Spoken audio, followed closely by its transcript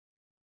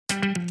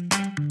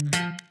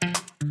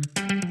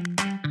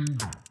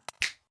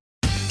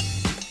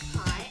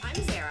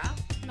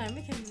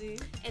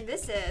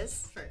this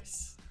is.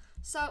 First.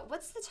 So,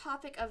 what's the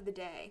topic of the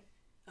day?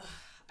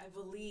 I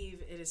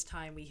believe it is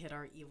time we hit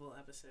our evil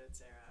episode,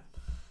 Sarah.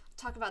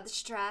 Talk about the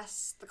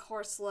stress, the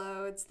course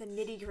loads, the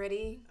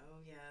nitty-gritty. Oh,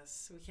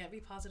 yes. We can't be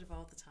positive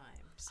all the time.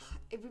 So.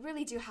 We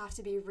really do have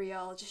to be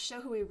real. Just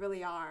show who we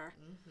really are.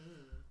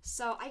 Mm-hmm.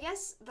 So, I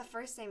guess the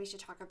first thing we should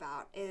talk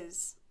about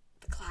is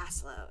the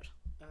class load.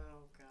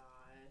 Oh,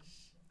 gosh.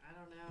 I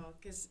don't know.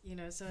 Because,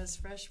 so as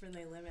freshmen,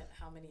 they limit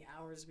how many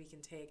hours we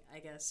can take, I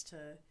guess, to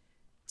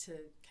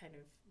kind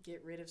of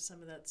get rid of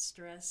some of that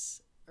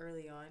stress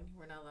early on.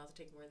 We're not allowed to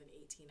take more than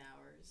 18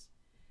 hours.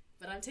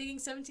 But I'm taking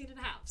 17 and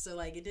a half, so,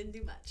 it didn't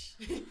do much.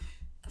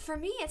 For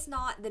me, it's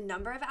not the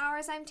number of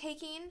hours I'm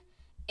taking.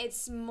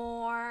 It's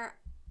more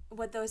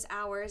what those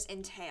hours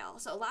entail.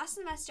 So last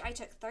semester, I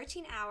took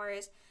 13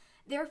 hours.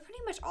 They were pretty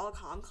much all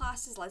comm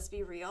classes, let's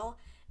be real.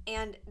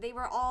 And they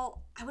were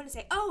all, I wouldn't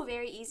say,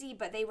 very easy,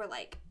 but they were,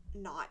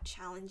 not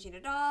challenging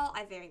at all.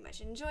 I very much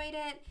enjoyed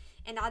it.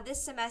 And now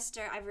this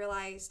semester, I've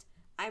realized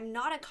I'm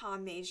not a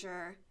comm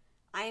major.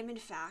 I am, in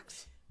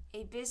fact,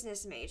 a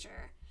business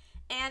major.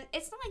 And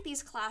it's not like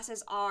these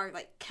classes are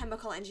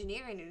chemical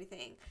engineering or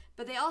anything,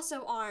 but they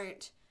also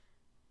aren't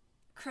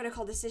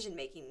critical decision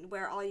making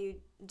where all you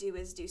do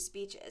is do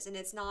speeches. And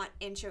it's not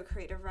intro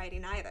creative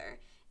writing either.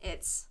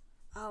 It's,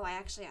 I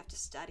actually have to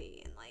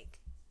study and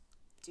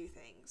do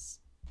things.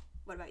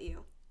 What about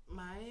you?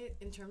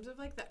 In terms of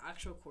the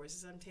actual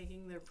courses I'm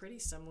taking, they're pretty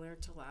similar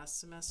to last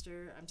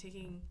semester.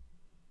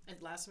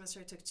 Last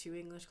semester I took 2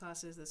 English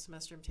classes. This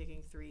semester I'm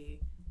taking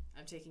 3.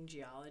 I'm taking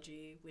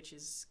geology, which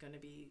is going to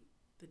be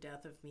the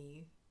death of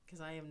me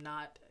because I am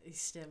not a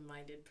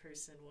STEM-minded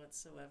person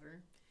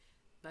whatsoever.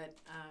 But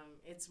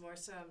it's more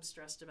so I'm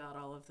stressed about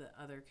all of the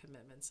other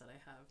commitments that I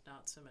have,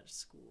 not so much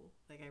school.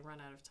 I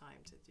run out of time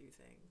to do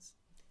things.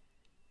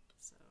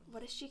 So.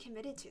 What is she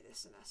committed to this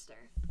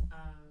semester?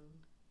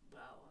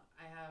 Well,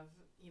 I have,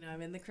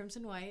 I'm in the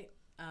Crimson White.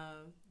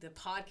 The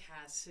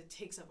podcast, it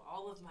takes up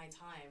all of my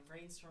time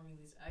brainstorming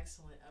these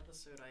excellent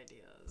episode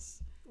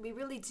ideas. We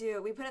really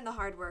do. We put in the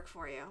hard work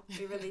for you.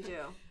 We really do.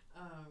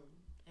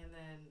 And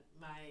then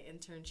my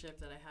internship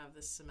that I have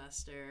this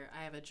semester,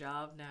 I have a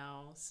job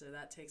now, so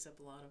that takes up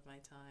a lot of my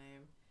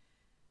time.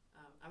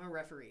 I'm a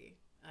referee.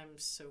 I'm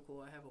so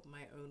cool. I have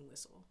my own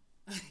whistle.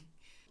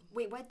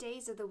 Wait, what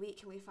days of the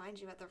week can we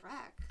find you at the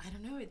rec? I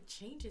don't know. It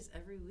changes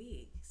every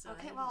week. So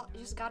okay, well,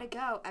 you just gotta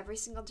go every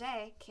single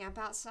day, camp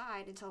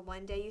outside until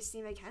one day you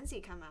see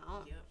Mackenzie come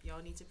out. Yep,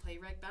 y'all need to play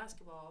rec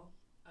basketball.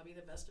 I'll be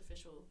the best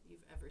official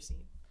you've ever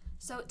seen.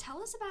 So tell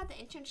us about the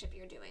internship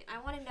you're doing. I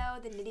want to know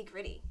the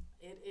nitty-gritty.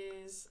 It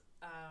is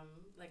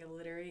a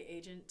literary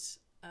agent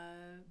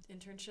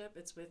internship.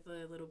 It's with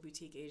a little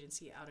boutique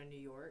agency out in New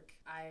York.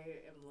 I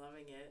am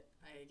loving it.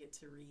 I get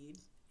to read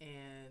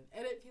and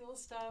edit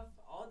people's stuff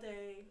all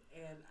day,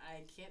 and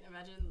I can't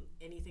imagine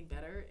anything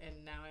better,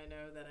 and now I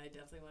know that I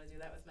definitely want to do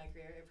that with my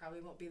career. It probably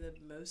won't be the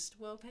most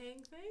well-paying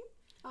thing.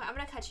 Oh, I'm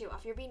going to cut you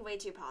off. You're being way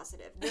too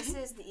positive. This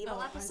is the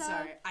evil episode. I'm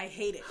sorry. I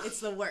hate it.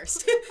 It's the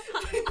worst.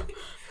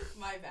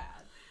 My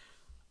bad.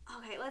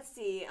 Okay, let's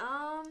see.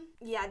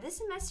 This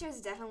semester has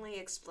definitely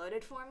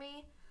exploded for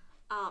me.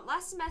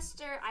 Last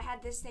semester, I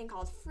had this thing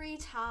called free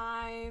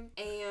time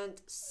and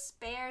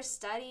spare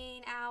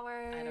studying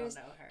hours. I don't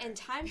know her. And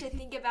time to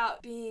think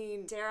about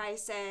being, dare I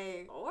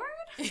say, bored?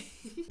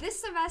 This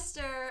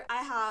semester,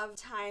 I have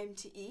time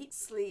to eat,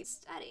 sleep,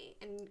 study,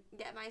 and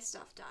get my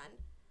stuff done.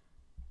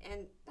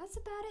 And that's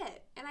about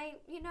it. And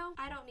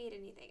I don't need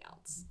anything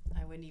else.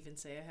 I wouldn't even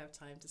say I have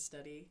time to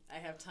study. I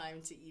have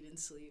time to eat and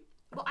sleep.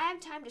 Well, I have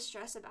time to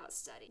stress about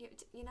study.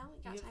 You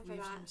got time for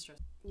that. Time to stress.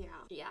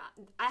 Yeah.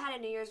 I had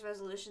a New Year's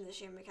resolution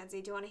this year,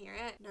 Mackenzie. Do you want to hear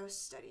it? No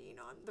studying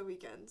on the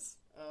weekends.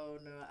 Oh,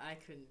 no, I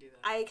couldn't do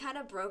that. I kind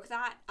of broke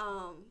that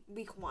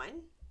week 1.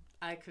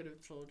 I could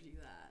have told you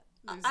that.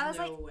 I was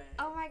no way.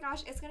 Oh my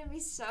gosh, it's going to be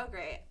so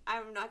great.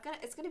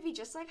 It's going to be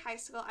just like high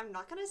school. I'm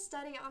not going to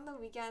study on the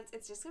weekends.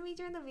 It's just going to be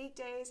during the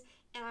weekdays,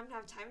 and I'm going to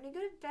have time to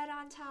go to bed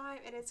on time,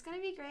 and it's going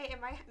to be great,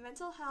 and my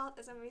mental health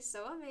is going to be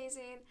so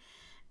amazing.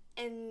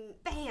 And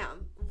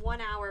bam,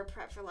 1 hour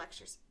prep for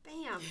lectures.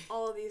 Bam,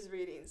 all of these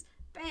readings.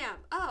 Bam,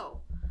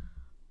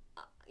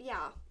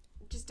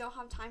 just don't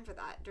have time for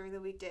that during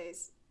the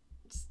weekdays.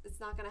 It's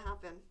not going to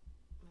happen.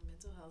 My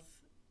mental health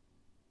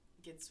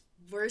gets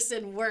worse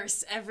and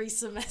worse every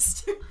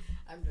semester.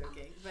 I'm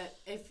joking. But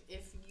if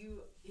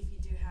you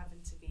do happen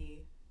to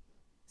be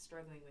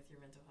struggling with your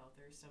mental health,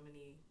 there's so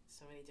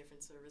many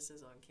different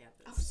services on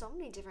campus. Oh, so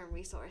many different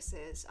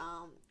resources.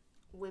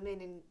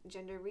 Women and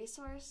gender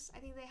resource. I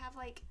think they have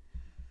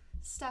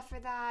stuff for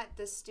that.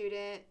 The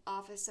student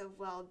office of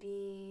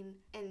well-being,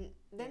 and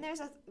then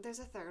there's a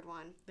third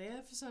one. They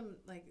have some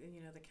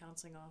the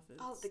counseling office.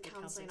 Oh, the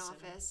counseling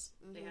office.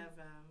 Mm-hmm. They have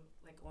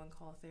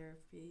on-call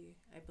therapy.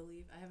 I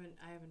believe I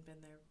haven't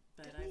been there,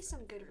 but definitely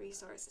some good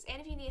resources.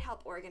 And if you need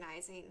help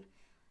organizing,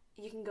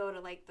 you can go to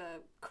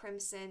the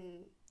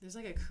Crimson. There's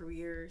a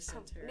career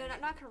center. No,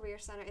 not career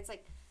center. It's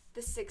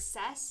the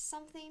Success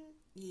something.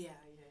 Yeah.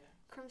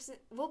 Crimson.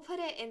 We'll put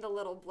it in the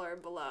little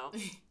blurb below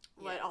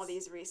what yes. all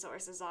these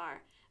resources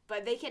are.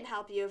 But they can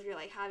help you if you're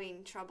like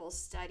having trouble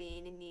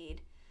studying and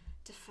need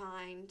to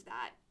find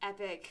that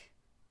epic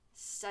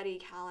study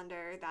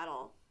calendar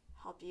that'll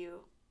help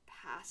you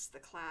pass the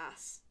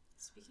class.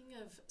 Speaking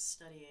of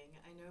studying,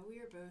 I know we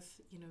are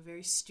both,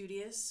 very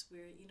studious.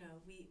 We're,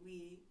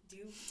 we do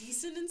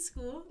decent in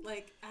school.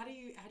 Like, how do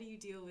you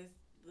deal with,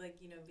 like,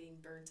 being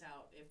burnt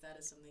out, if that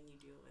is something you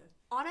deal with?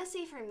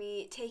 Honestly, for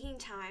me, taking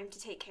time to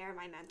take care of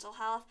my mental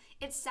health,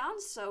 it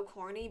sounds so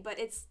corny, but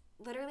it's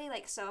literally,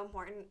 like, so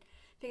important,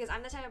 because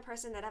I'm the type of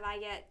person that if I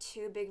get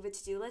too big of a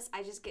to-do list,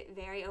 I just get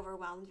very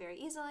overwhelmed very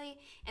easily,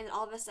 and then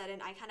all of a sudden,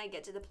 I kind of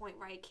get to the point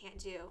where I can't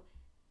do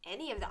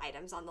any of the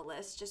items on the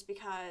list just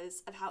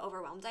because of how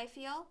overwhelmed I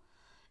feel.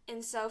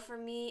 And so for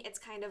me, it's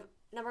kind of,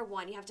 number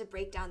one, you have to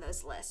break down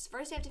those lists.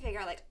 First, you have to figure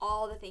out like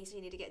all the things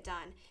you need to get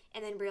done,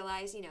 and then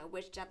realize,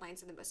 which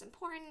deadlines are the most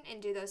important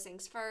and do those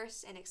things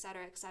first, and et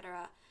cetera, et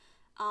cetera.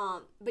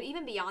 But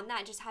even beyond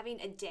that, just having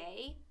a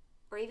day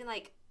or even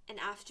like an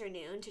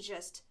afternoon to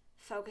just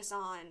focus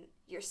on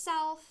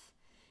yourself,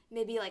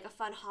 maybe like a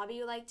fun hobby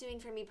you like doing.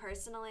 For me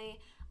personally,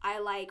 I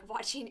like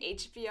watching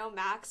HBO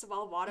Max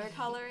while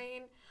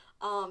watercoloring.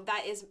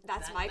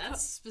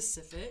 That's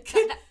specific.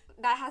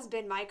 That has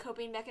been my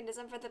coping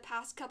mechanism for the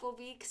past couple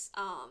weeks.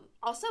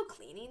 Also,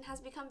 cleaning has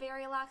become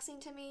very relaxing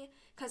to me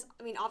because,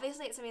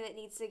 obviously it's something that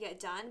needs to get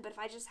done, but if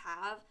I just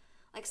have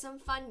like some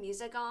fun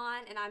music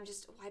on and I'm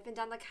just wiping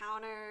down the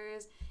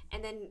counters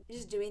and then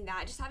just doing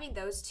that, just having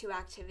those two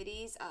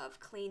activities of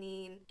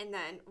cleaning and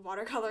then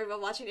watercoloring while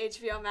watching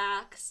HBO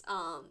Max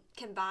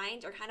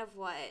combined are kind of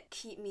what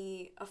keep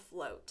me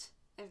afloat,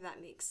 if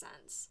that makes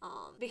sense.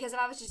 Because if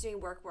I was just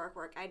doing work,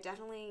 I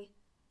definitely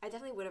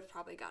would have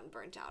probably gotten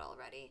burnt out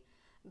already.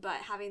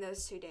 But having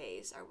those 2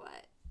 days are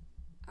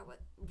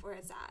where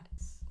it's at.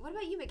 What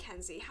about you,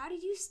 Mackenzie? How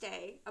did you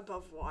stay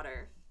above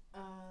water?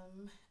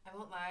 I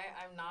won't lie,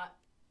 I'm not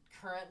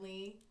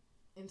currently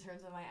in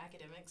terms of my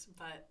academics,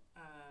 but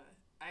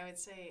I would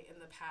say in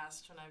the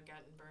past when I've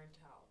gotten burnt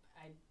out,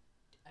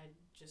 I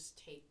just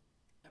take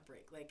a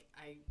break. Like,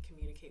 I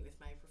communicate with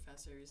my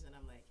professors and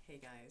I'm like, hey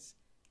guys,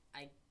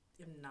 I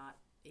am not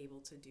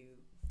able to do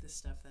the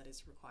stuff that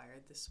is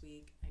required this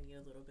week. I need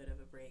a little bit of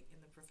a break,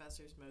 and the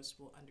professors most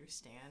will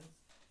understand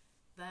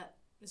that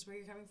is where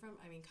you're coming from.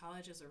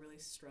 College is a really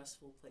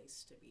stressful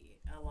place to be.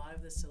 A lot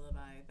of the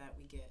syllabi that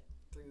we get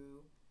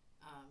through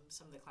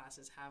some of the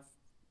classes have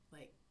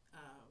like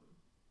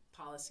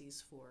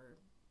policies for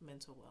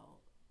mental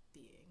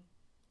well-being,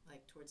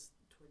 like towards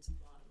the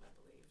bottom, I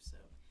believe. So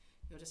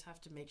you'll just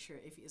have to make sure,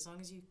 as long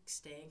as you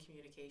stay in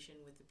communication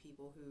with the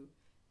people who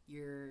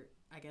you're,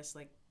 I guess,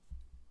 like,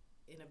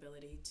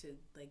 inability to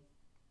like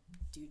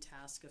do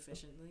task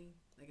efficiently,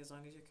 like as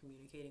long as you're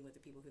communicating with the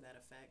people who that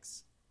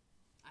affects,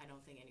 I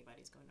don't think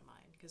anybody's going to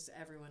mind, because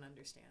everyone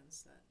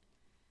understands that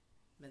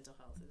mental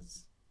health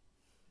is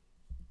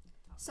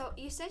So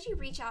you said you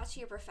reach out to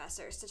your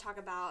professors to talk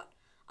about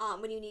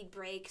when you need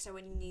breaks or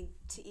when you need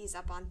to ease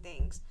up on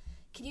things.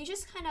 Can you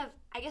just kind of,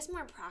 I guess,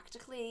 more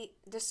practically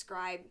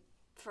describe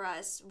for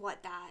us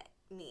what that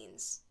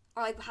means,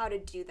 or like how to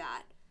do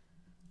that?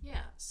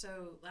 Yeah,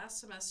 so last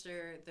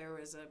semester there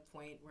was a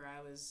point where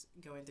I was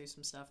going through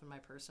some stuff in my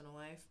personal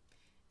life,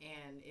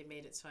 and it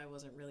made it so I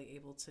wasn't really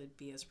able to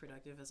be as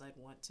productive as I'd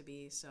want to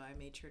be. So I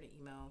made sure to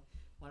email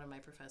one of my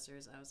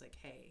professors. I was like,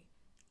 hey,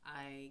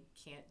 I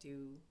can't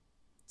do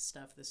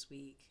stuff this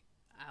week.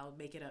 I'll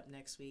make it up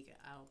next week.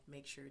 I'll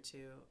make sure to.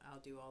 I'll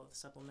do all of the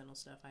supplemental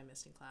stuff I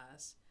missed in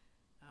class.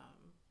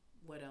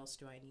 What else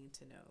do I need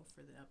to know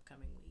for the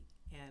upcoming week?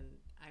 And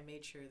I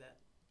made sure that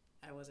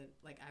I wasn't,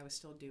 like, I was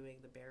still doing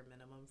the bare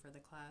minimum for the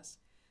class,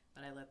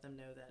 but I let them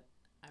know that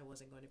I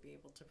wasn't going to be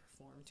able to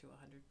perform to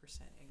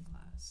 100% in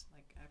class.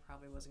 Like, I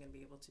probably wasn't going to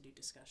be able to do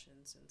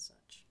discussions and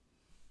such.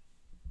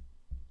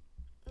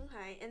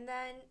 Okay, and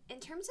then in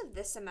terms of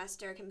this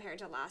semester compared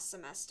to last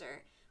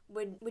semester,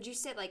 would you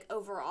say, like,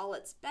 overall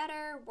it's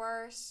better,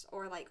 worse,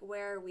 or, like,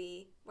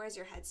 where's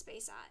your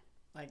headspace at?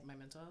 Like, my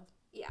mental health?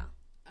 Yeah.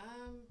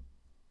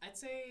 I'd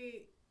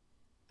say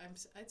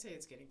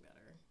it's getting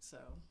better. So,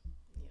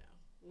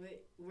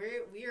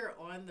 we are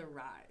on the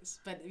rise,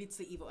 but it's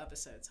the evil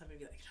episode, so I'm gonna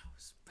be like, no,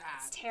 it's bad.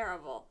 It's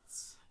terrible.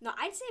 No,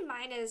 I'd say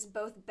mine is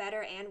both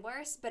better and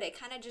worse, but it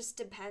kind of just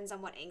depends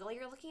on what angle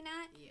you're looking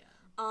at.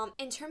 Yeah.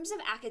 In terms of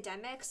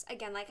academics,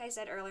 again, like I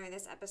said earlier in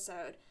this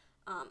episode,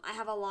 I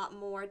have a lot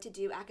more to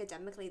do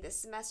academically this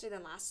semester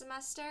than last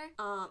semester.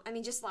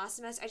 Just last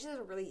semester, I just had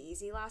a really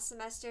easy last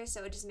semester,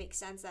 so it just makes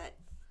sense that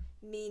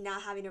me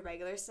not having a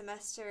regular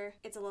semester,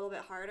 it's a little bit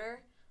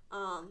harder.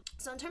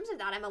 So in terms of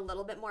that, I'm a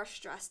little bit more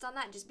stressed on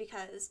that just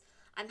because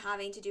I'm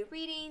having to do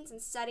readings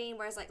and studying,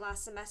 whereas like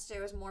last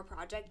semester was more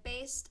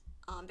project-based.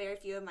 Very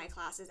few of my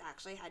classes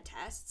actually had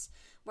tests,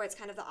 where it's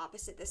kind of the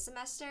opposite this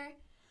semester.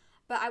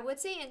 But I would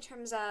say in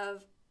terms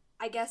of,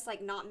 I guess,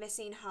 like not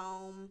missing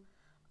home,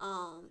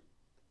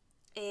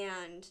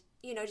 and,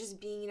 just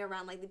being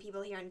around like the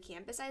people here on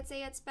campus, I'd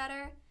say it's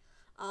better.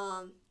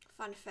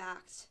 Fun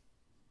fact,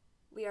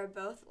 we are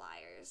both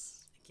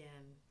liars.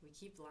 Again, we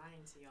keep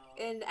lying to y'all.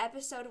 In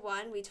episode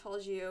 1, we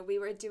told you we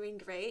were doing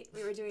great.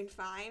 We were doing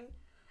fine.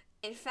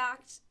 In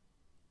fact,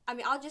 I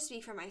mean, I'll just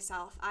speak for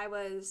myself. I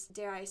was,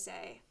 dare I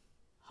say,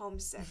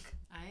 homesick.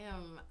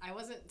 I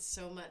wasn't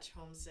so much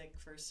homesick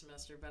first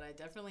semester, but I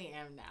definitely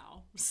am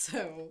now.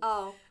 So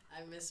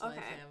I miss my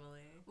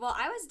family. Well,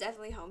 I was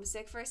definitely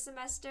homesick first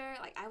semester.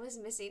 Like, I was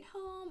missing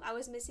home. I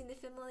was missing the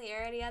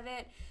familiarity of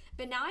it.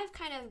 But now I've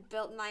kind of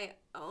built my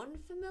own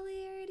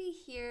familiarity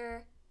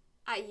here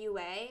at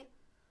UA.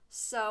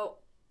 So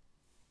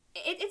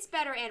it's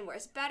better and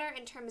worse. Better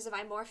in terms of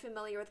I'm more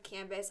familiar with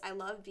campus. I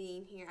love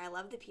being here. I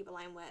love the people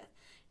I'm with.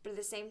 But at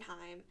the same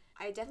time,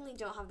 I definitely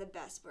don't have the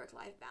best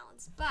work-life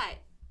balance. But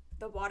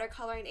the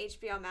watercoloring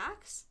HBO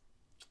Max,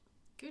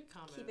 good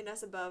comment. Keeping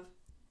us above.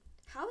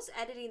 How's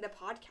editing the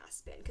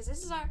podcast been? Because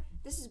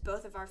this is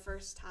both of our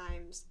first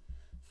times.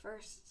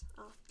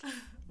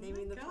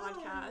 Naming the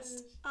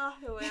podcast.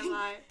 Who am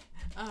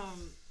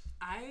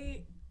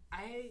I?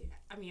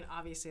 I mean,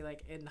 obviously,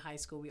 like, in high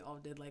school, we all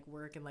did, like,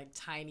 work in, like,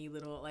 tiny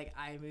little, like,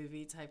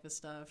 iMovie type of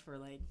stuff or,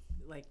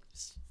 like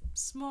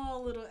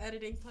small little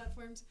editing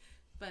platforms.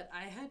 But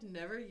I had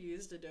never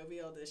used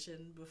Adobe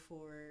Audition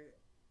before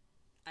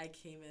I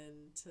came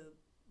into,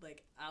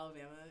 like,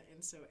 Alabama.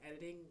 And so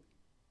editing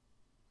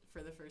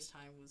for the first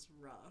time was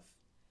rough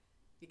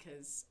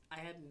because I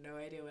had no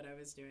idea what I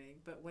was doing.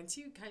 But once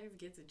you kind of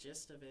get the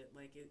gist of it,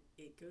 like,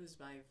 it goes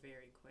by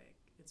very quick.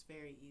 It's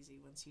very easy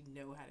once you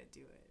know how to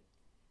do it.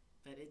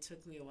 But it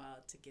took me a while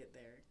to get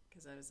there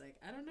because I was like,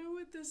 I don't know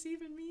what this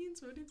even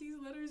means. What do these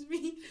letters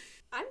mean?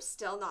 I'm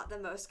still not the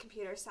most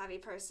computer savvy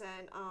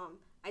person.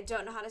 I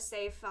don't know how to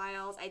save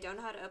files. I don't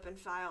know how to open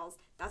files.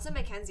 That's what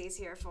Mackenzie's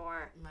here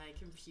for. My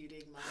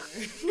computing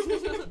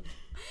minor.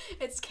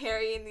 It's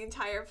carrying the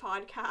entire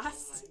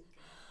podcast. Oh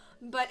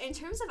but in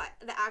terms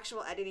of the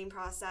actual editing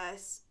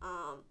process,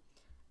 I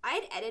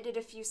had edited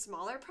a few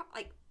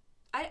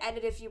I'd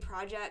edited a few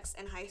projects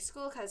in high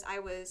school because I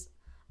was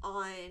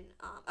on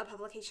a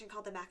publication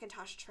called the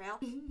Macintosh Trail.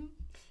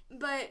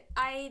 But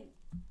I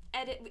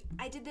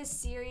did this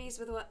series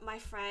with my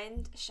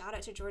friend, shout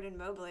out to Jordan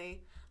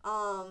Mobley,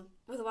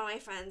 with one of my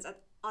friends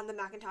on the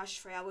Macintosh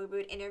Trail. We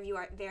would interview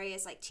our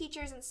various, like,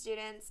 teachers and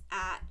students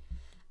at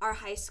our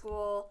high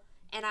school,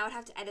 and I would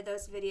have to edit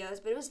those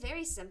videos, but it was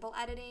very simple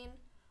editing.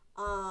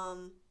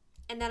 And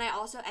then I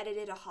also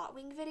edited a Hot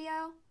Wing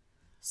video.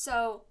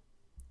 So,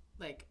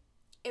 like,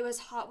 it was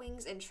Hot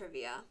Wings and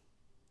trivia.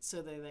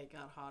 So they, like,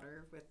 got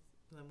hotter with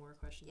the more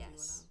questions you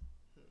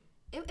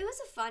went on? It was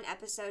a fun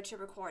episode to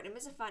record. It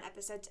was a fun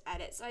episode to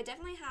edit. So I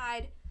definitely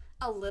had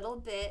a little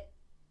bit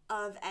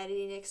of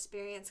editing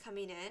experience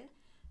coming in.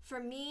 For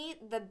me,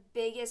 the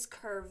biggest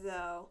curve,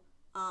 though,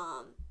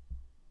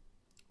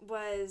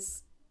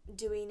 was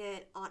doing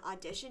it on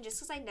Audition, just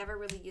because I never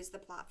really used the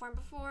platform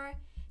before.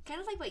 Kind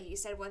of like what you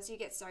said, once you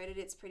get started,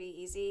 it's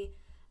pretty easy.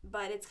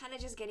 But it's kind of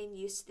just getting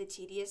used to the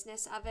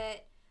tediousness of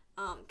it,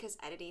 because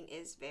editing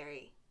is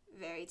very,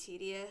 very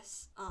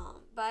tedious.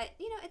 But,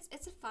 you know,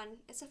 it's a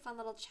fun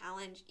little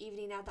challenge,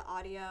 evening out the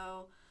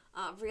audio,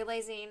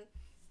 realizing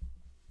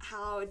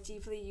how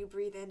deeply you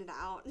breathe in and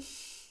out.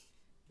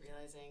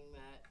 Realizing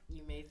that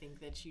you may think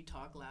that you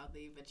talk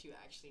loudly, but you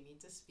actually need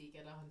to speak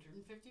at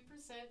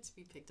 150% to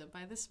be picked up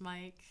by this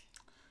mic.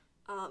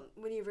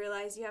 When you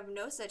realize you have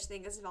no such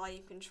thing as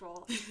volume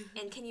control.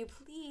 And can you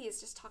please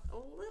just talk a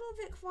little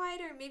bit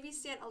quieter, maybe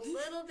stand a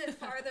little bit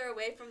farther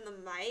away from the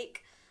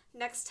mic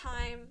next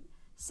time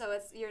so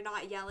you're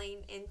not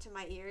yelling into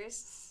my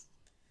ears.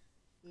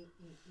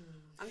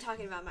 I'm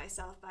talking about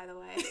myself, by the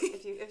way,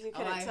 if you couldn't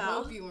tell. I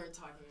hope you weren't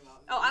talking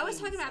about me. I was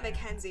talking about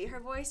Mackenzie. Her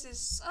voice is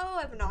so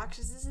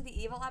obnoxious. This is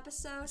the evil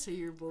episode. So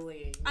you're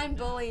bullying. I'm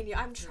bullying you.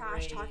 I'm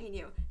trash talking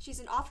you. She's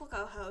an awful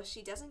co-host.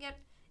 She doesn't get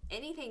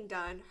anything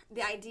done.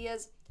 The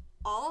idea's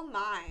all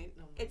mine.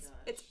 Oh my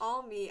It's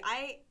all me.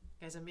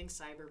 Guys, I'm being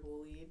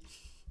cyberbullied.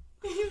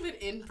 But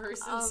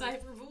in-person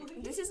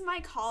cyberbullied. This is my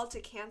call to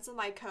cancel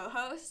my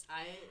co-host.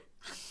 I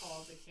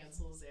call to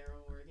cancel Zara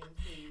Morgan,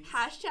 please.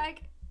 Hashtag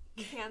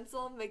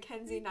cancel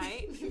Mackenzie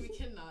Knight. We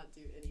cannot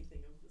do anything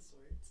of the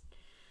sort.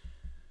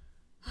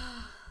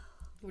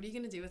 What are you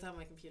going to do without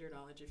my computer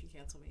knowledge if you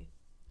cancel me?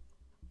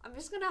 I'm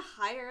just going to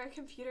hire a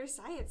computer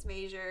science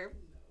major.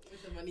 No,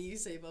 with the money you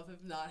save off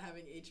of not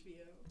having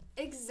HBO.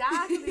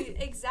 Exactly.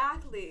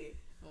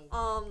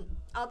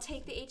 I'll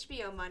take the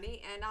HBO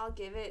money and I'll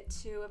give it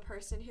to a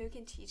person who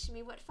can teach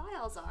me what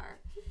files are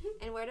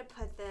and where to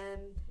put them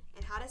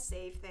and how to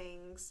save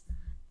things.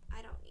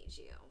 I don't need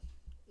you.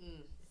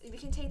 We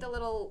can take the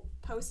little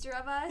poster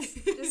of us,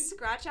 just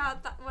scratch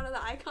out one of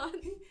the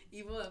icons.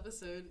 Evil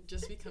episode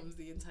just becomes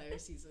the entire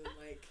season,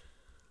 like.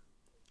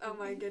 Oh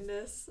my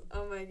goodness.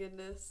 Oh my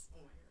gosh.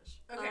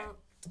 Okay.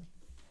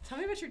 Tell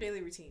me about your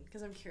daily routine,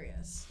 because I'm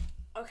curious.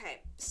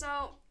 Okay,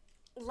 so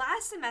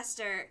last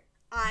semester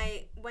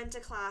I went to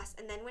class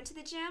and then went to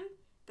the gym,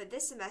 but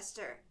this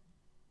semester,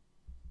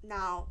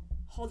 now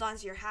hold on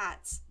to your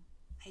hats,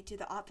 I do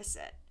the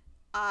opposite.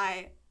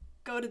 I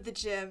go to the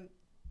gym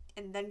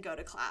and then go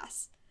to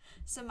class.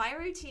 So my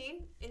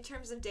routine in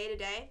terms of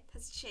day-to-day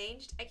has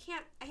changed. I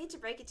hate to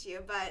break it to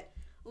you, but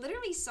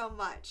literally so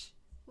much.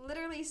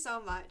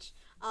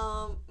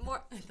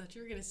 More. I thought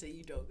you were gonna say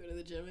you don't go to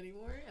the gym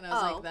anymore, and I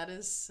was like, that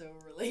is so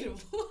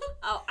relatable.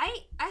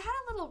 I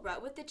had a little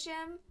rut with the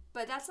gym,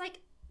 but that's like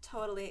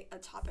totally a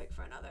topic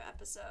for another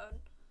episode.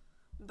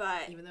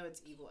 But even though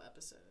it's evil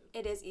episode,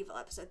 it is evil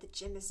episode. The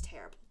gym is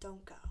terrible.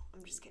 Don't go.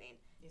 I'm just kidding.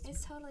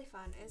 It's totally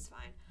fun. It's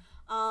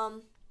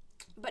fine.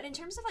 But in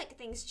terms of like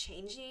things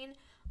changing,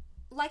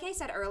 like I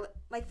said earlier,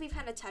 like we've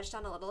kind of touched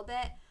on a little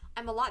bit,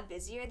 I'm a lot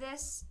busier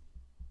this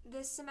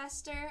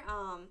semester.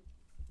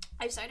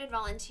 I've started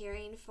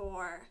volunteering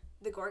for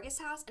the Gorgas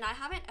House, and I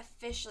haven't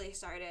officially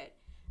started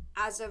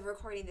as of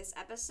recording this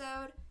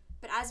episode,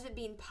 but as of it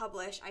being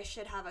published, I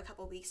should have a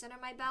couple weeks under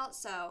my belt.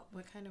 So,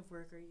 what kind of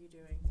work are you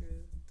doing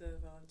through the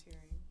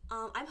volunteering?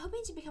 I'm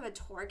hoping to become a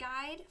tour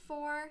guide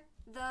for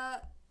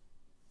the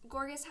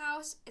Gorgas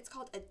House. It's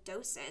called a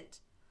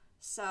docent.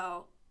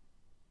 So,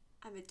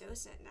 I'm a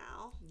docent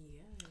now.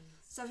 Yes.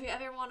 So if you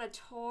ever want a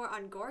tour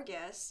on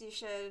Gorgas, you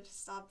should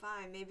stop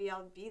by. Maybe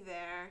I'll be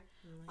there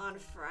on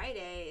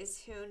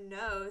Fridays. Who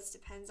knows?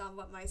 Depends on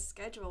what my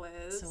schedule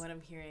is. So what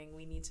I'm hearing,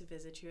 we need to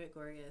visit you at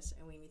Gorgas,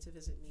 and we need to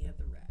visit me at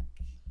the rec.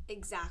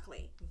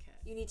 Exactly. Okay.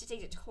 You need to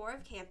take a tour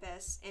of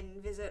campus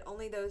and visit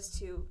only those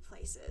two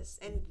places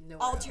and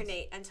Nowhere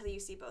alternate else. until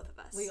you see both of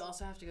us. We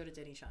also have to go to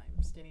Denny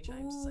Chimes. Denny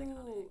Chimes is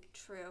iconic.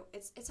 True.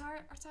 It's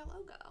our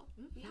logo.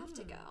 Mm-hmm. You have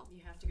to go.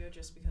 You have to go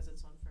just because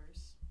it's on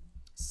first.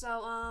 So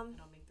And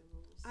I'll make the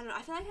rules. I don't know.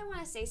 I feel like I want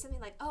to say something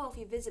like, "Oh, if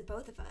you visit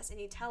both of us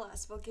and you tell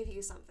us, we'll give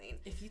you something."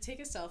 If you take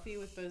a selfie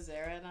with both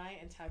Zara and I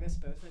and tag us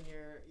both on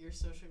your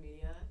social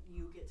media,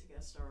 you get to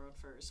guest star on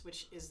first,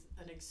 which is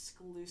an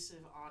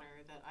exclusive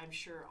honor that I'm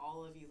sure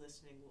all of you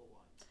listening will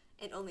want.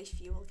 And only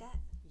few will get.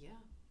 Yeah.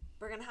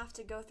 We're gonna have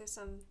to go through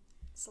some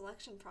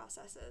selection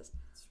processes.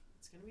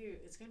 It's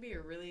gonna be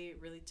a really,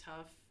 really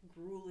tough,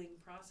 grueling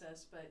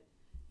process, but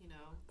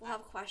we'll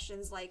have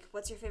questions like,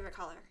 "What's your favorite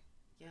color?"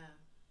 Yeah,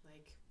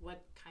 like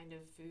what kind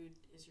of food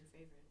is your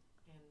favorite?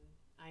 And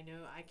I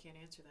know I can't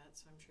answer that,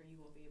 so I'm sure you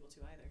won't be able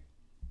to either.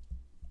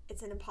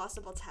 It's an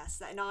impossible test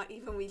that not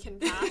even we can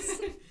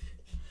pass.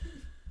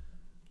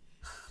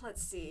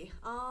 Let's see.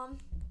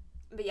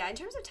 But yeah, in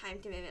terms of time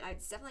commitment,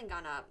 it's definitely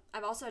gone up.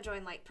 I've also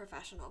joined like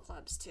professional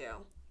clubs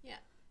too. Yeah.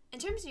 In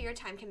terms of your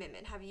time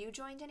commitment, have you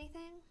joined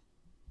anything?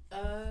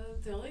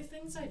 The only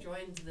things I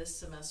joined this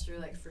semester,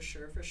 like for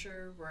sure,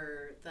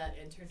 were that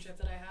internship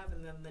that I have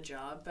and then the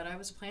job. But I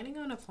was planning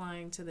on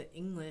applying to the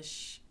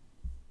English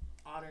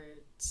Honor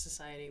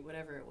Society,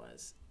 whatever it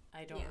was.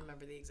 I don't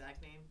remember the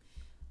exact name.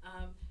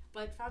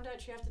 But found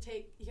out you have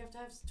to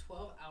have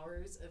 12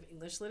 hours of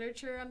English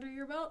literature under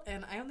your belt,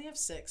 and I only have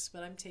 6.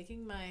 But I'm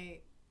taking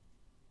my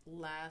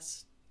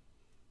last.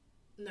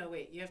 No,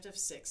 wait, you have to have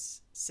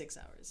 6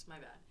 hours. My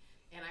bad.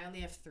 And I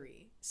only have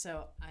 3,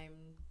 so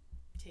I'm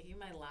taking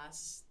my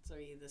last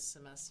 3 this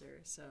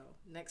semester, so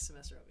next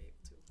semester I'll be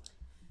able to apply.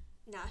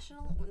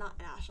 National? Not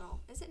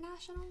national. Is it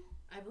national?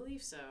 I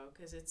believe so,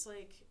 because it's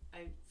like,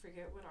 I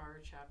forget what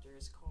our chapter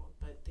is called,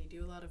 but they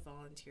do a lot of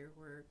volunteer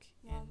work,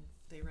 and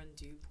they run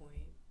Dew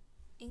Point.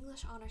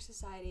 English Honor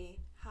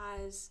Society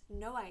has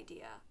no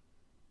idea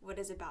what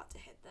is about to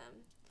hit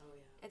them. Oh,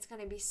 yeah. It's going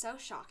to be so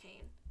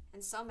shocking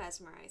and so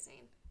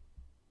mesmerizing.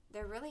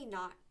 They're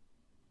not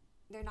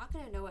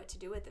going to know what to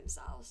do with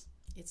themselves.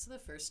 It's the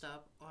first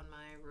stop on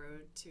my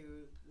road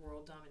to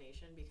world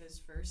domination, because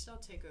first I'll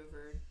take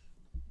over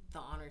the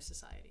Honor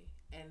Society,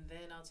 and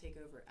then I'll take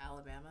over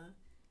Alabama,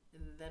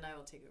 and then I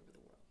will take over the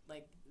world.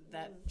 Like,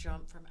 that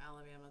jump from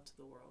Alabama to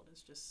the world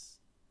is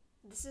just...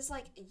 This is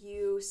like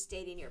you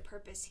stating your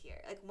purpose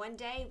here. Like, one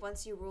day,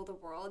 once you rule the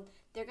world,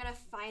 they're going to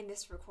find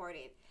this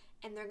recording,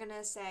 and they're going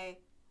to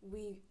say,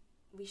 we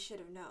should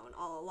have known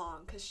all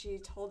along, because she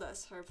told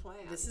us her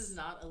plans. This is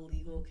not a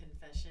legal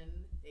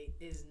confession. It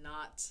is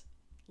not...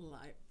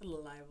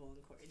 liable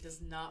in court. It does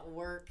not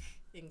work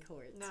in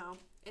court. No,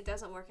 it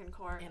doesn't work in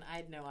court. And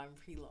I'd know I'm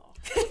pre-law.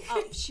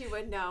 She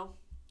would know.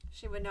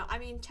 She would know. I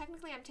mean,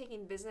 technically I'm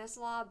taking business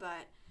law,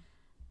 but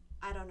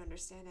I don't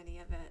understand any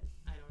of it.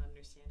 I don't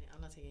understand it.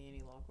 I'm not taking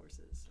any law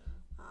courses. So.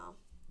 Oh,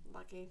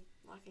 lucky.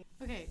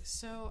 Okay,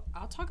 so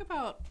I'll talk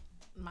about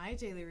my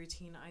daily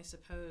routine, I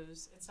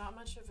suppose. It's not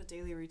much of a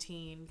daily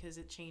routine because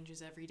it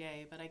changes every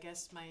day, but I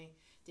guess my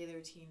daily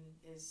routine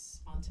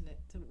is spontaneous.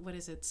 What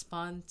is it?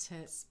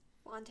 Spontaneous?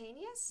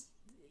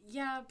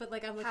 Yeah, but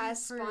like I'm looking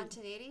Has for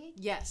spontaneity.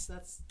 Yes,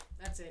 that's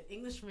it.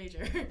 English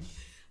major.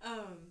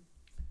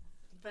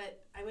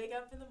 But I wake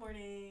up in the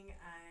morning.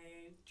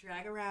 I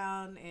drag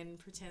around and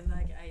pretend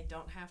like I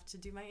don't have to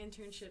do my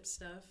internship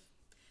stuff.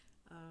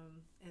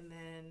 And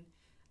then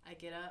I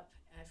get up.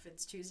 If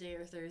it's Tuesday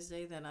or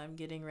Thursday, then I'm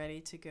getting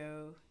ready to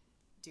go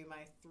do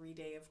my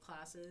 3-day of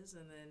classes,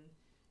 and then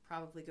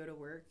probably go to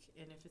work.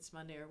 And if it's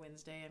Monday or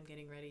Wednesday, I'm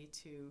getting ready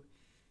to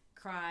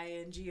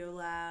cry in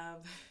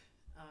GeoLab.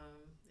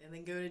 And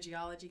then go to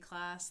geology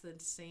class the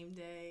same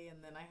day,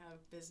 and then I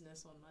have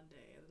business on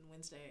Monday, and then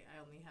Wednesday I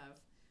only have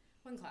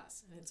 1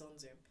 class, and it's on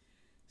Zoom.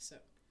 So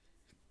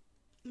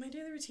my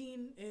daily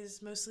routine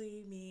is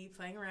mostly me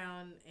playing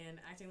around and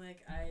acting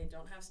like I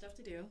don't have stuff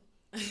to do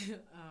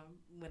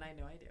when I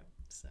know I do.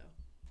 So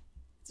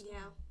it's fun.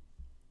 Yeah.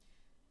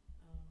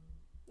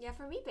 Yeah,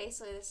 for me,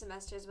 basically, this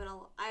semester has been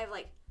I have,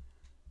 like,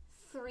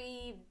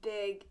 3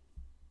 big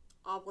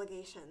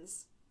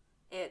obligations.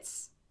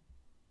 It's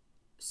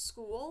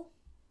school,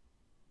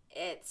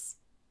 it's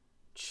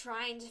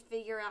trying to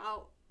figure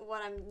out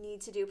what I need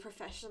to do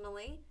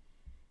professionally,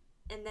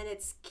 and then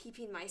it's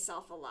keeping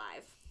myself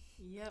alive.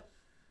 Yep.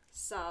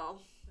 So.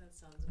 That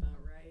sounds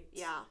about right.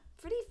 Yeah,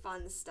 pretty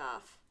fun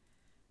stuff.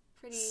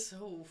 Pretty.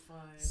 So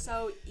fun.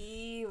 So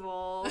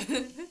evil.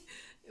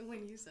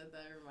 When you said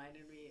that, it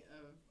reminded me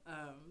of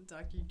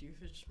Dr.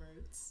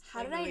 Doofenshmirtz.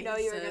 How did I know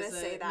you were going to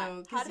say that?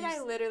 No, how did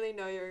I literally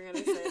know you were going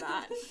to say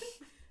that?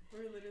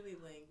 We're literally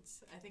linked.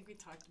 I think we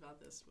talked about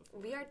this before.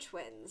 We are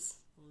twins.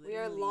 Literally. We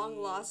are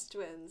long lost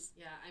twins.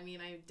 Yeah, I mean,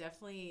 I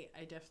definitely,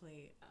 I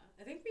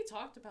think we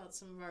talked about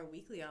some of our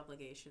weekly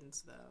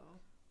obligations, though.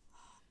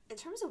 In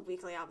terms of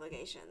weekly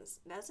obligations,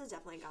 those have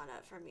definitely gone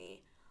up for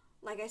me.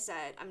 Like I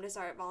said, I'm going to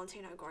start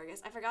volunteering at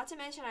Gorgas. I forgot to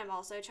mention I'm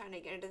also trying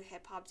to get into the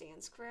hip-hop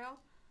dance crew.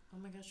 Oh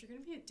my gosh, you're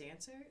going to be a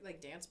dancer?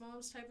 Like Dance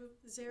Moms type of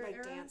era?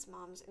 Like Dance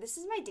Moms. This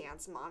is my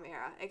Dance Mom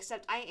era,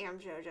 except I am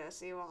JoJo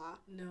Siwa.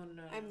 No.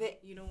 I'm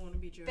you don't want to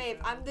be JoJo. Babe,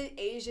 I'm the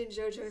Asian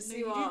JoJo Siwa. No,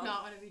 you do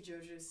not want to be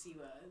JoJo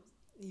Siwa.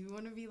 You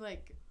want to be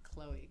like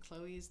Chloe.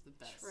 Chloe is the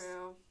best.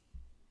 True.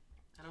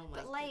 I don't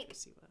but like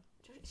JoJo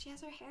Siwa. She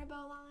has her hair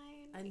bow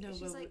line. I know, she's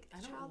but like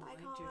I don't child like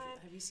icon.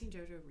 JoJo. Have you seen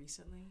JoJo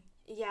recently?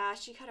 Yeah,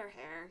 she cut her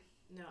hair.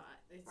 No,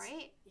 it's...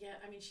 Right? Yeah,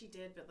 I mean, she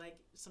did, but, like,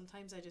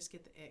 sometimes I just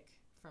get the ick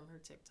from her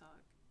TikTok.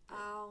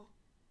 Oh.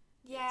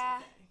 Yeah.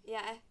 It's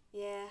okay.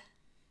 Yeah.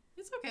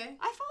 It's okay.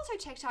 I followed her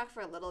TikTok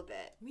for a little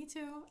bit. Me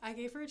too. I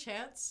gave her a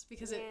chance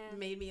because it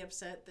made me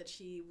upset that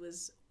she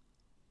was,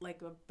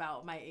 like,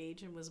 about my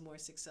age and was more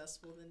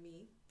successful than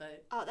me,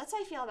 but... Oh, that's how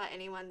I feel about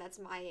anyone that's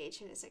my age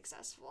and is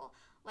successful.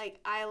 Like,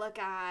 I look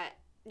at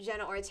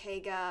Jenna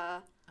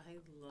Ortega,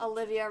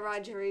 Olivia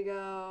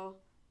Rodrigo,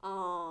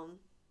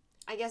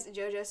 I guess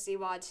JoJo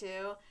Siwa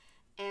too,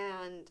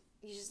 and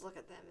you just look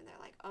at them and they're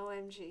like,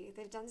 OMG,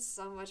 they've done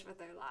so much with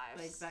their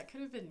lives. Like, that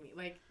could have been me.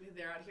 Like,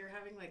 they're out here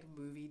having, like,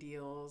 movie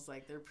deals,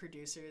 like, they're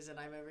producers, and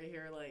I'm over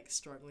here, like,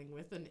 struggling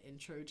with an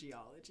intro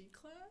geology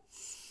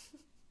class.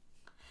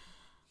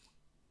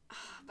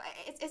 But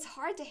it's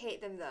hard to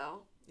hate them,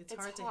 though. It's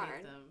hard to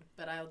hate them,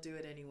 but I'll do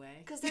it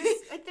anyway. Because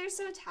they're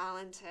so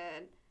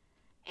talented,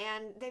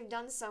 and they've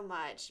done so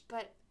much,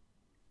 but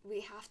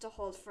we have to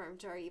hold firm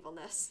to our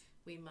evilness.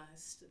 We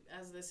must.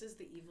 As this is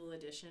the evil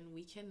edition,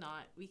 we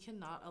cannot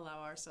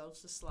allow ourselves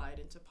to slide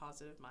into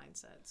positive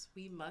mindsets.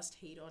 We must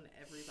hate on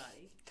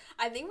everybody.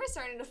 I think we're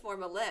starting to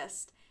form a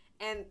list.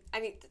 And,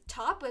 I mean, the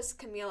top was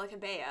Camila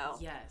Cabello.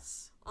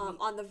 Yes.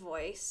 On The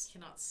Voice.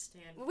 Cannot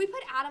stand. Will we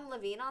put Adam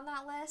Levine on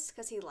that list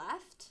because he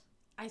left?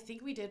 I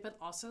think we did, but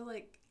also,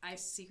 like, I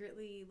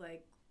secretly,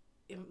 like,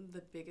 am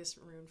the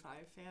biggest Maroon 5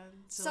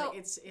 fan. So like,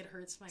 it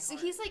hurts my heart. So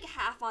he's, like,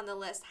 half on the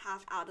list,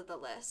 half out of the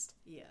list.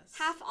 Yes.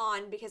 Half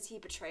on because he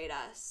betrayed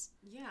us.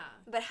 Yeah.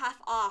 But half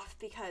off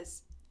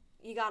because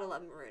you gotta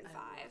love Maroon 5.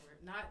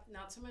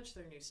 Not so much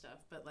their new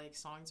stuff, but, like,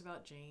 songs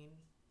about Jane.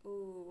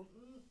 Ooh.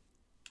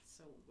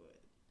 So good.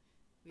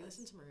 We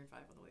listened to Maroon 5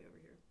 on the way over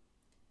here.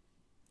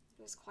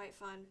 It was quite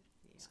fun.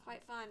 Yeah. It was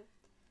quite fun.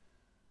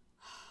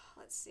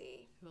 Let's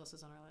see. Who else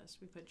is on our list?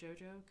 We put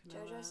JoJo,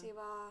 Camila. JoJo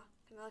Siwa,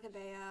 Camila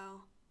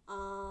Cabello.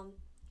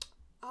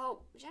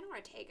 Jenna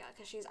Ortega,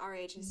 because she's our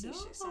age and she's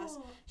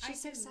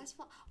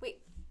successful.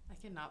 Wait. I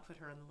cannot put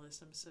her on the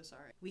list. I'm so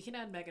sorry. We can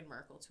add Meghan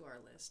Markle to our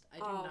list. I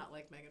do not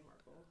like Meghan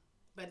Markle.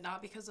 But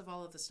not because of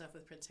all of the stuff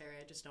with Prince Harry.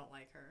 I just don't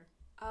like her.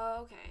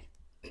 Oh, okay.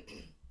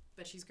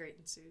 But she's great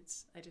in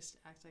Suits. I just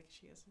act like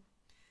she isn't.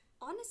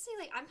 Honestly,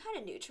 like, I'm kind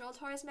of neutral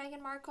towards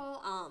Meghan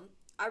Markle.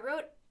 I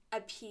wrote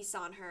a piece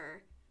on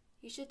her.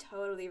 You should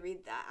totally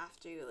read that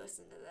after you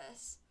listen to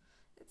this.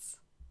 It's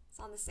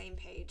on the same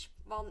page.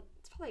 Well,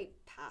 it's probably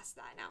past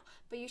that now,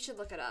 but you should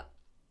look it up.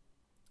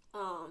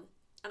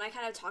 And I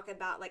kind of talk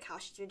about, like, how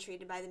she's been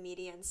treated by the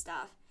media and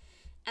stuff.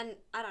 And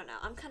I don't know,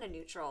 I'm kind of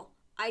neutral.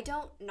 I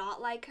don't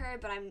not like her,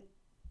 but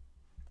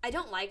I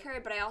don't like her,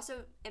 but I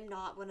also am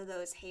not one of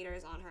those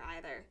haters on her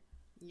either.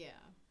 Yeah.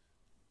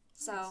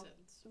 So,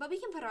 but we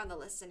can put her on the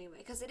list anyway,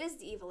 because it is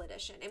the evil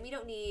edition, and we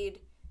don't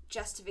need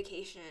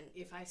justification.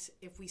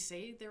 If we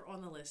say they're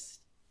on the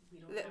list, we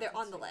don't. They're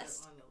on the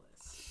list. They're on the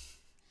list.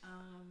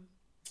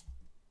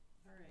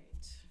 All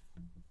right.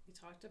 We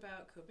talked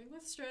about coping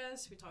with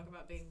stress. We talked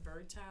about being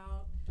burnt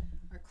out.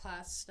 Our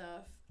class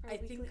stuff. Our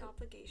weekly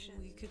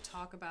obligations. We could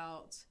talk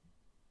about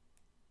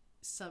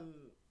some,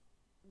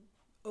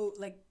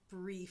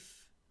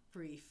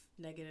 brief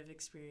negative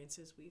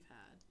experiences we've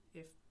had.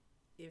 If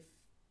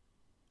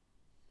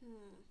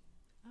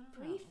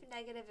brief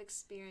negative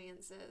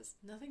experiences.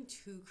 Nothing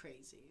too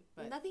crazy,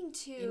 but nothing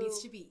too. It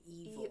needs to be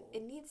evil.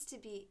 It needs to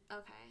be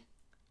okay.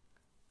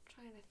 I'm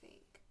trying to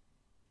think.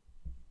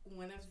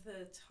 One of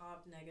the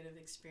top negative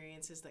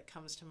experiences that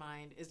comes to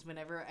mind is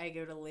whenever I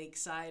go to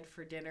Lakeside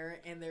for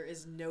dinner and there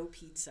is no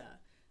pizza.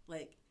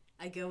 Like,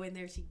 I go in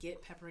there to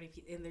get pepperoni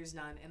pizza and there's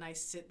none, and I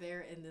sit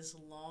there in this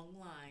long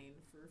line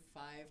for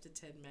 5 to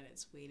 10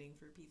 minutes waiting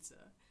for pizza.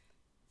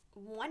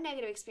 One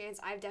negative experience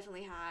I've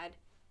definitely had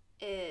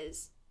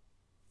is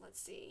let's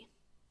see.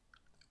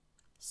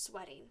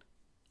 Sweating.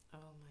 Oh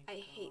my I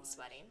god. hate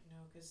sweating. No,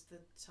 because the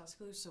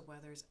Tuscaloosa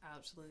weather is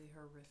absolutely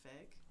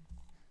horrific.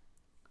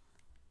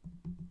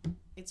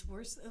 It's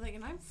worse. Like,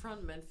 and I'm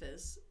from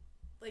Memphis.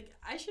 Like,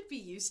 I should be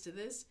used to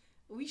this.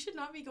 We should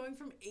not be going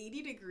from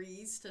 80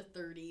 degrees to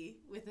 30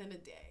 within a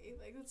day.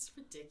 Like, that's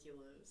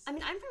ridiculous. I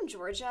mean, I'm from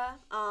Georgia,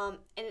 and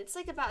it's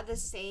like about the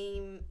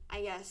same,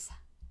 I guess,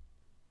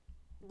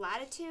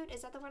 latitude.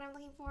 Is that the word I'm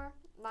looking for?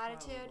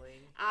 Latitude.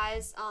 Probably.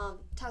 As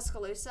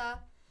Tuscaloosa.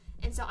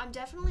 And so I'm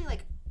definitely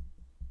like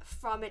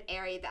from an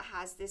area that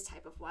has this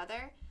type of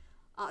weather.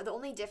 The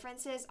only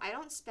difference is I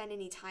don't spend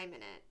any time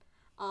in it.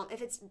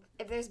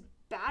 If there's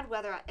bad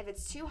weather, if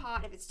it's too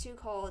hot, if it's too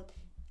cold,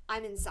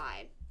 I'm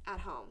inside at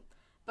home.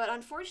 But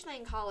unfortunately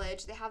in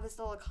college, they have this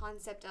little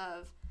concept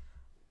of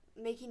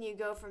making you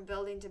go from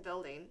building to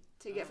building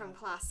to get from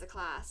class to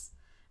class,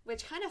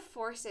 which kind of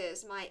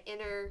forces my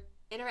inner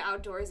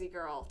outdoorsy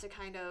girl to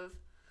kind of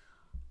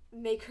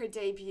make her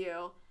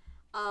debut.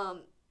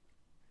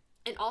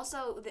 And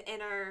also the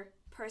inner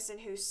person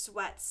who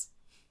sweats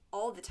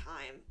all the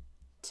time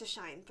to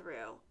shine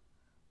through.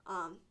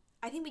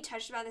 I think we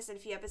touched about this in a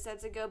few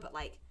episodes ago, but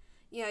like,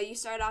 you know, you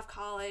start off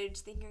college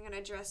thinking you're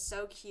gonna dress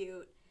so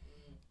cute,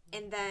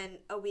 and then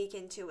a week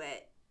into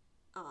it,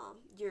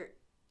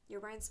 you're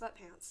wearing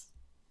sweatpants.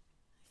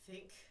 I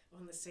think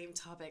on the same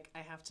topic, I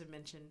have to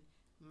mention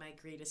my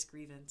greatest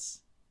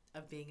grievance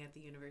of being at the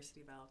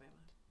University of Alabama.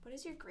 What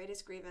is your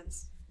greatest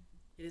grievance?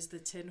 It is the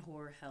Tin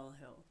Whore Hell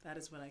Hill. That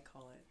is what I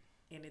call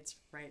it. And it's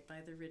right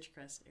by the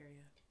Ridgecrest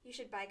area. You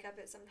should bike up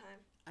it sometime.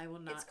 I will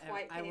not. It's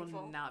quite painful.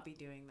 I will not be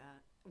doing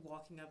that.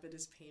 Walking up it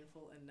is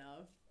painful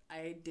enough.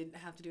 I didn't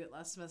have to do it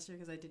last semester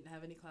because I didn't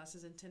have any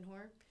classes in Tin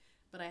Whore,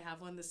 but I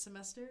have one this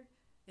semester.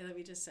 And let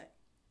me just say,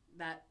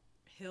 that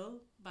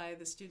hill by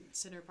the student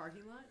center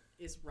parking lot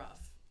is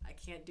rough. I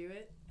can't do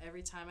it.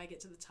 Every time I get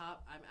to the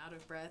top, I'm out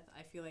of breath.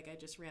 I feel like I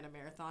just ran a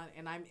marathon,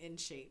 and I'm in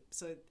shape,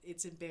 so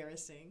it's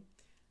embarrassing.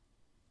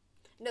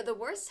 No, the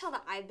worst hill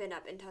that I've been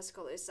up in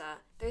Tuscaloosa,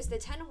 there's the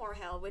Tin Whore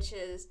Hill, which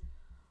is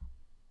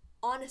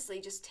honestly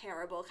just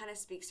terrible. Kind of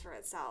speaks for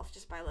itself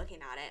just by looking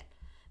at it.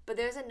 But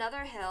there's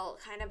another hill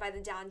kind of by the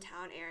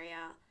downtown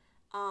area.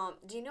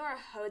 Do you know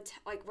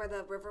where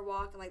the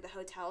Riverwalk and like the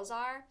hotels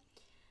are?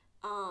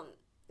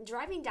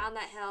 Driving down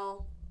that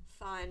hill,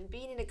 fun.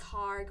 Being in a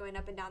car, going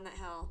up and down that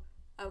hill,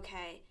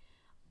 okay.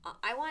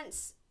 I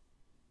once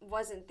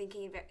wasn't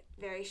thinking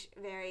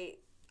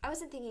I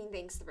wasn't thinking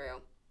things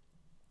through.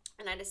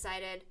 And I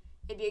decided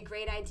it'd be a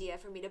great idea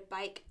for me to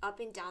bike up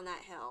and down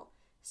that hill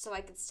so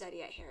I could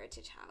study at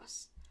Heritage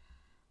House.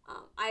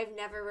 I've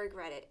never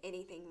regretted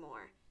anything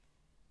more.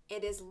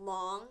 It is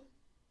long,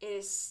 it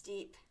is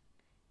steep,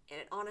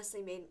 and it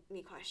honestly made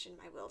me question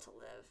my will to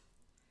live.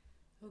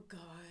 Oh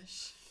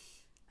gosh.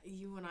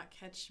 You will not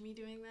catch me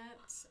doing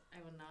that.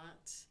 I will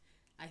not.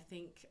 I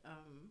think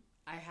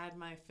I had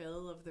my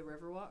fill of the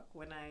Riverwalk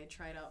when I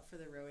tried out for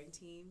the rowing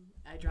team.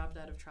 I dropped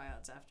out of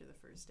tryouts after the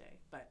first day,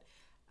 but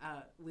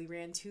we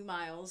ran 2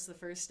 miles the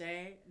first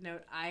day.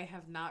 Note, I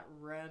have not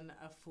run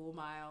a full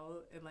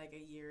mile in like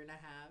a year and a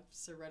half,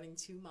 so running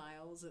 2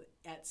 miles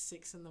at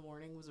 6 in the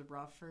morning was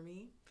rough for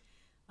me.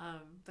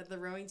 But the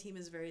rowing team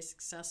is very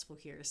successful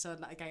here, so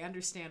like I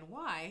understand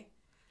why.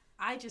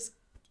 I just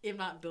am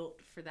not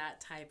built for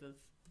that type of.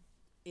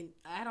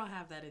 I don't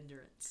have that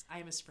endurance. I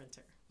am a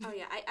sprinter. Oh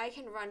yeah, I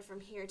can run from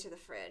here to the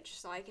fridge,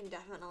 so I can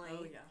definitely.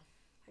 Oh yeah.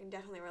 I can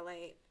definitely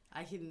relate.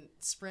 I can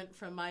sprint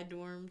from my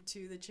dorm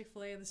to the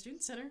Chick-fil-A in the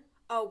student center.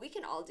 Oh, we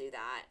can all do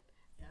that.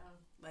 Yeah,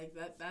 like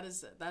that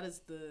is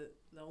the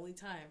only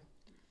time.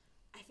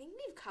 I think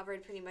we've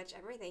covered pretty much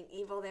everything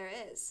evil there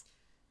is.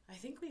 I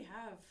think we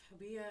have.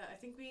 I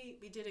think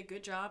we did a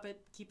good job at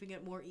keeping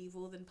it more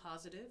evil than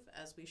positive,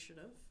 as we should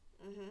have.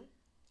 Mhm.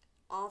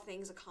 All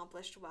things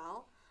accomplished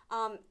well.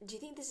 Do you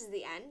think this is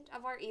the end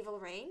of our evil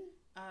reign?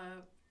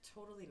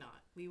 Totally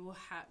not. We will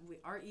have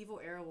our evil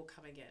era will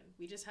come again.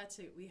 We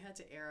had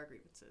to air our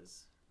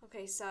grievances.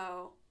 Okay,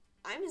 so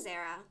I'm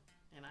Zara.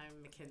 And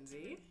I'm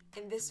Mackenzie.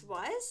 And this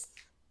was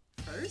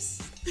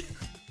First.